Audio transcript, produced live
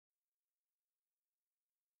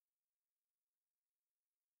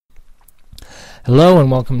Hello and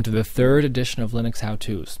welcome to the third edition of Linux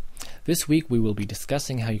HOWTOS. This week we will be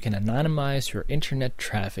discussing how you can anonymize your internet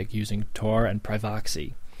traffic using Tor and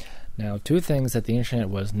Privoxy. Now, two things that the internet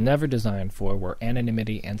was never designed for were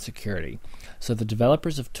anonymity and security. So the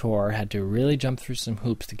developers of Tor had to really jump through some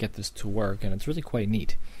hoops to get this to work, and it's really quite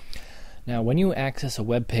neat. Now, when you access a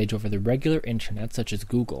web page over the regular internet, such as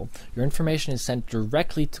Google, your information is sent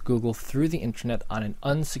directly to Google through the internet on an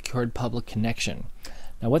unsecured public connection.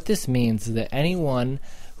 Now, what this means is that anyone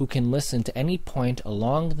who can listen to any point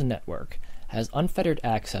along the network has unfettered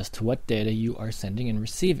access to what data you are sending and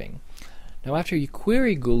receiving. Now, after you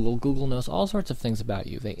query Google, Google knows all sorts of things about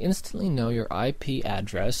you. They instantly know your IP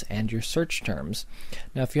address and your search terms.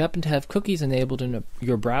 Now, if you happen to have cookies enabled in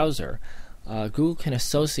your browser, Google can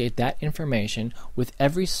associate that information with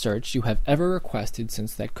every search you have ever requested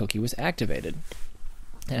since that cookie was activated.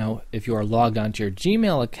 Now, if you are logged onto your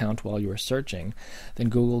Gmail account while you are searching, then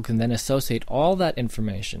Google can then associate all that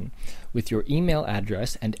information with your email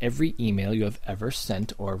address and every email you have ever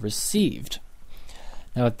sent or received.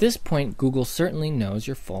 Now, at this point, Google certainly knows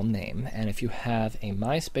your full name, and if you have a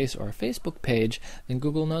MySpace or a Facebook page, then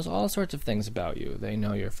Google knows all sorts of things about you. They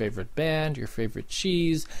know your favorite band, your favorite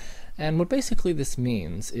cheese, and what basically this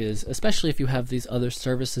means is, especially if you have these other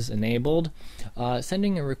services enabled,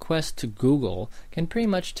 sending a request to Google can pretty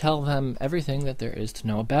much tell them everything that there is to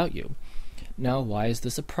know about you. Now, why is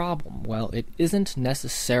this a problem? Well, it isn't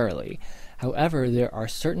necessarily. However, there are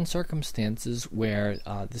certain circumstances where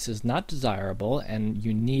this is not desirable and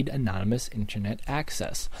you need anonymous internet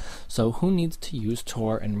access. So who needs to use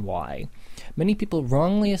Tor and why? Many people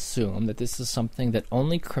wrongly assume that this is something that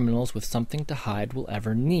only criminals with something to hide will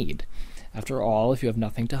ever need. After all, if you have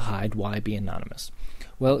nothing to hide, why be anonymous?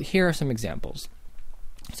 Well, here are some examples.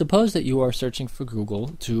 Suppose that you are searching for Google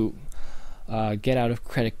to get out of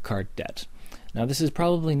credit card debt. Now, this is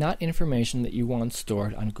probably not information that you want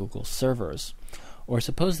stored on Google servers. Or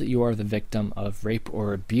suppose that you are the victim of rape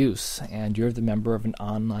or abuse, and you're the member of an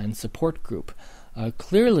online support group.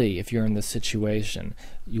 Clearly, if you're in this situation,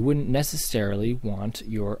 you wouldn't necessarily want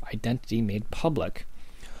your identity made public.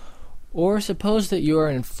 Or suppose that you are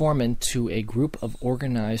an informant to a group of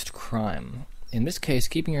organized crime. In this case,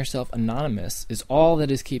 keeping yourself anonymous is all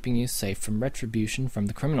that is keeping you safe from retribution from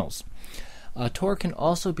the criminals. Tor can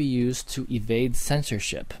also be used to evade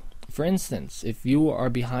censorship. For instance, if you are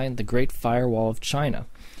behind the Great Firewall of China,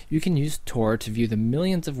 you can use Tor to view the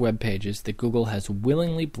millions of web pages that Google has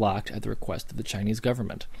willingly blocked at the request of the Chinese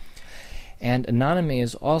government. And anonymity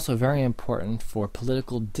is also very important for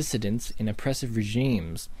political dissidents in oppressive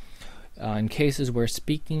regimes, in cases where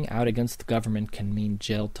speaking out against the government can mean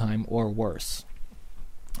jail time or worse.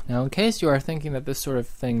 Now, in case you are thinking that this sort of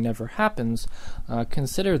thing never happens,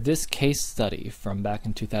 consider this case study from back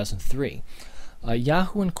in 2003.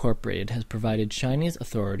 Yahoo Incorporated has provided Chinese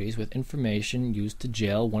authorities with information used to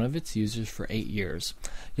jail one of its users for 8 years.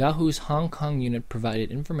 Yahoo's Hong Kong unit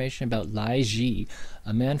provided information about Lai Ji,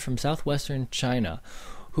 a man from southwestern China,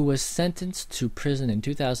 who was sentenced to prison in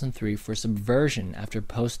 2003 for subversion after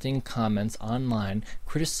posting comments online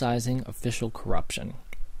criticizing official corruption.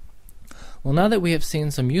 Well, now that we have seen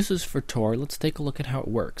some uses for Tor, let's take a look at how it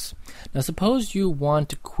works. Now, suppose you want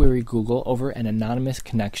to query Google over an anonymous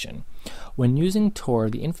connection. When using Tor,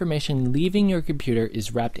 the information leaving your computer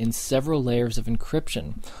is wrapped in several layers of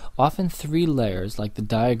encryption, often 3 layers like the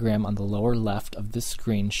diagram on the lower left of this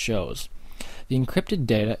screen shows. The encrypted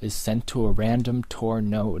data is sent to a random Tor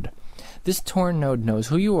node. This Tor node knows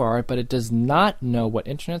who you are, but it does not know what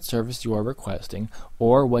internet service you are requesting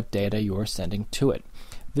or what data you are sending to it.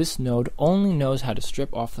 This node only knows how to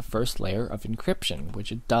strip off the first layer of encryption,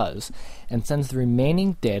 which it does, and sends the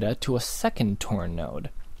remaining data to a second Tor node.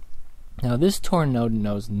 Now, this Tor node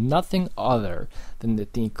knows nothing other than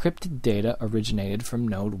that the encrypted data originated from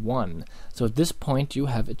node 1, so at this point you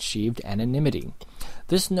have achieved anonymity.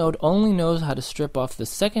 This node only knows how to strip off the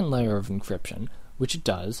second layer of encryption, which it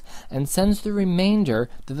does, and sends the remainder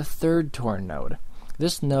to the third Tor node.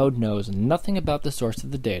 This node knows nothing about the source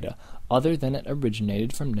of the data other than it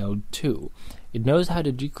originated from node 2. It knows how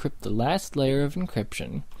to decrypt the last layer of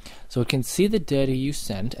encryption, so it can see the data you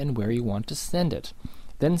sent and where you want to send it,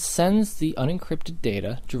 then sends the unencrypted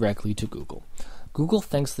data directly to Google. Google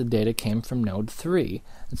thinks the data came from node 3,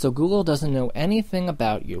 and so Google doesn't know anything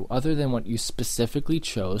about you other than what you specifically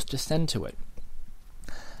chose to send to it.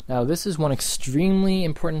 Now, this is one extremely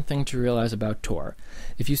important thing to realize about Tor.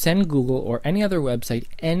 If you send Google or any other website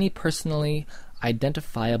any personally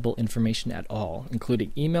identifiable information at all,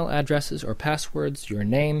 including email addresses or passwords, your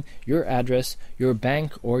name, your address, your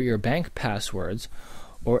bank or your bank passwords,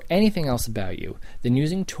 or anything else about you, then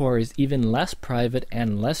using Tor is even less private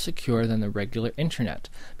and less secure than the regular internet,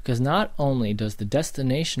 because not only does the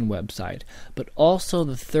destination website, but also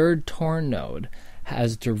the third Tor node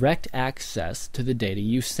has direct access to the data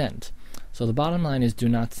you sent. So the bottom line is, do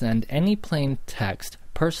not send any plain text,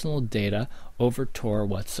 personal data over Tor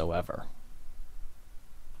whatsoever.